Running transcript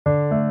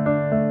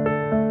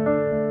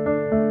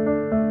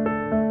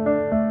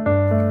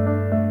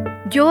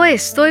Yo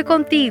estoy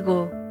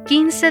contigo,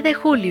 15 de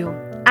julio.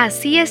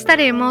 Así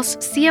estaremos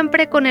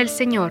siempre con el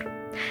Señor.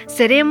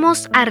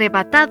 Seremos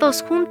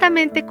arrebatados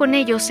juntamente con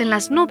ellos en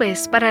las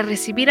nubes para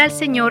recibir al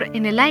Señor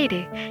en el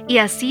aire, y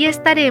así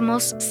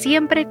estaremos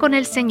siempre con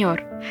el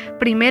Señor.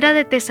 Primera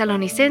de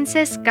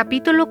Tesalonicenses,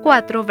 capítulo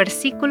 4,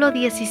 versículo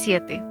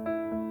 17.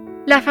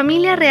 La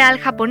familia real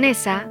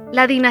japonesa,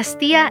 la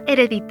dinastía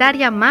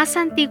hereditaria más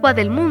antigua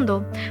del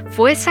mundo,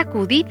 fue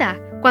sacudida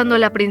cuando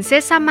la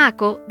princesa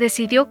Mako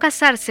decidió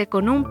casarse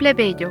con un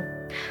plebeyo.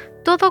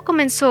 Todo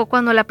comenzó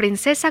cuando la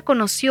princesa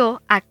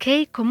conoció a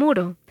Kei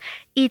Komuro,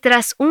 y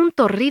tras un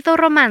torrido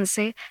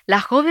romance,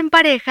 la joven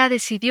pareja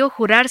decidió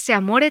jurarse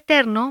amor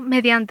eterno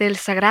mediante el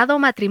sagrado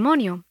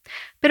matrimonio.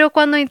 Pero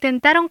cuando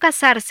intentaron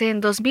casarse en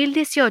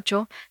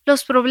 2018,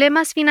 los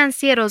problemas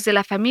financieros de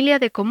la familia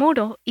de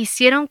Komuro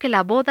hicieron que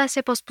la boda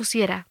se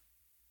pospusiera.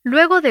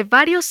 Luego de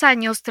varios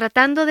años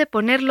tratando de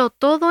ponerlo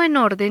todo en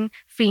orden,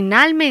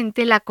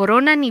 finalmente la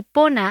corona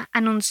nipona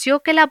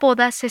anunció que la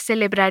boda se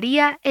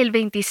celebraría el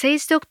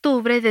 26 de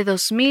octubre de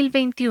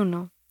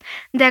 2021.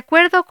 De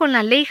acuerdo con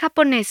la ley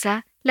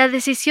japonesa, la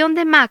decisión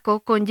de Mako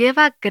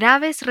conlleva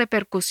graves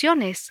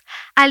repercusiones.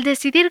 Al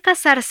decidir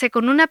casarse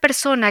con una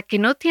persona que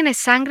no tiene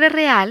sangre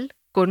real,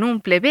 con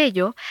un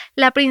plebeyo,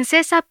 la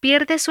princesa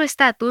pierde su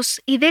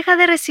estatus y deja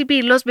de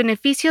recibir los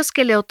beneficios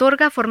que le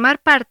otorga formar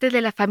parte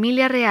de la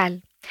familia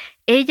real.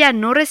 Ella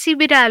no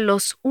recibirá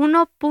los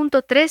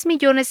 $1.3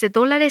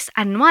 millones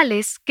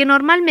anuales que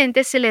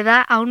normalmente se le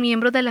da a un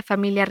miembro de la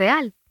familia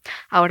real.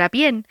 Ahora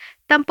bien,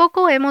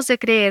 tampoco hemos de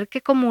creer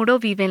que Komuro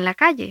vive en la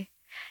calle.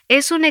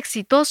 Es un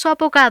exitoso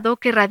abogado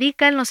que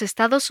radica en los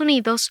Estados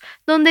Unidos,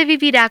 donde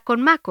vivirá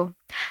con Mako.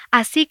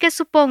 Así que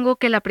supongo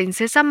que la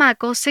princesa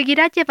Mako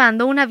seguirá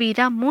llevando una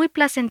vida muy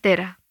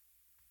placentera.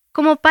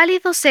 Como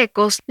pálidos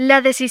secos,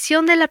 la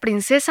decisión de la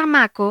princesa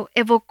Mako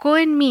evocó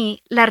en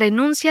mí la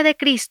renuncia de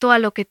Cristo a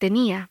lo que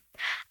tenía.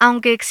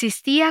 Aunque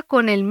existía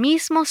con el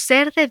mismo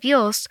ser de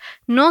Dios,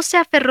 no se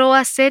aferró a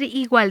hacer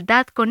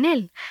igualdad con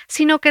él,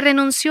 sino que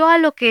renunció a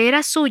lo que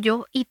era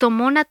suyo y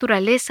tomó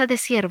naturaleza de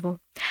siervo,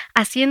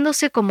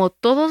 haciéndose como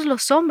todos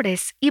los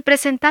hombres y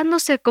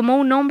presentándose como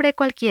un hombre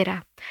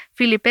cualquiera.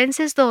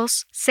 Filipenses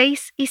 2,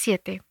 6 y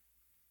 7.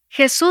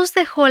 Jesús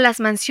dejó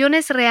las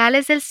mansiones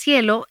reales del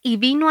cielo y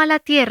vino a la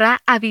tierra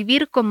a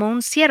vivir como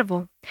un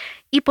siervo.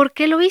 ¿Y por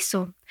qué lo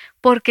hizo?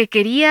 Porque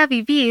quería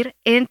vivir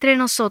entre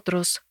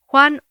nosotros.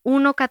 Juan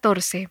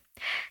 1:14.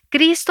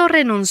 Cristo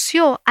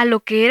renunció a lo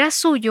que era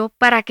suyo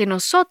para que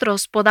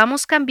nosotros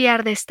podamos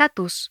cambiar de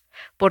estatus.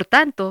 Por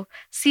tanto,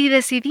 si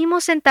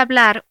decidimos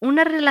entablar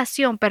una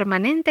relación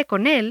permanente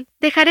con Él,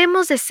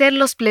 dejaremos de ser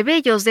los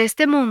plebeyos de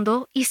este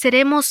mundo y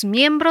seremos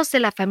miembros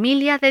de la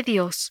familia de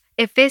Dios.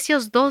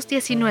 Efesios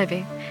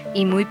 2:19.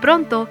 Y muy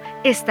pronto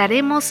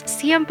estaremos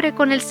siempre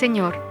con el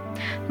Señor.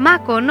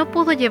 Mako no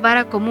pudo llevar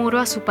a Komuro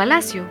a su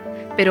palacio,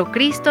 pero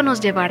Cristo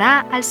nos llevará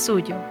al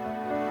suyo.